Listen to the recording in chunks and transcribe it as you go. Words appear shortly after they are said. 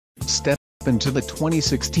into the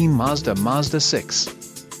 2016 Mazda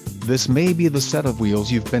Mazda6. This may be the set of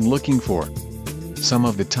wheels you've been looking for. Some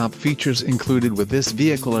of the top features included with this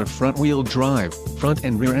vehicle are front-wheel drive, front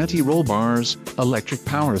and rear anti-roll bars, electric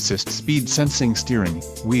power assist speed sensing steering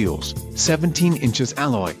wheels, 17 inches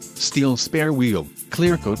alloy, steel spare wheel,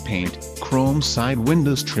 clear coat paint, chrome side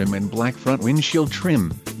windows trim and black front windshield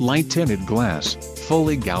trim, light tinted glass,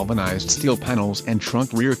 fully galvanized steel panels and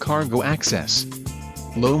trunk rear cargo access.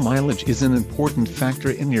 Low mileage is an important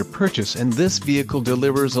factor in your purchase, and this vehicle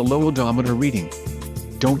delivers a low odometer reading.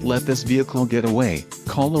 Don't let this vehicle get away.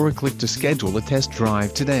 Call or click to schedule a test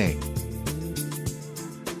drive today.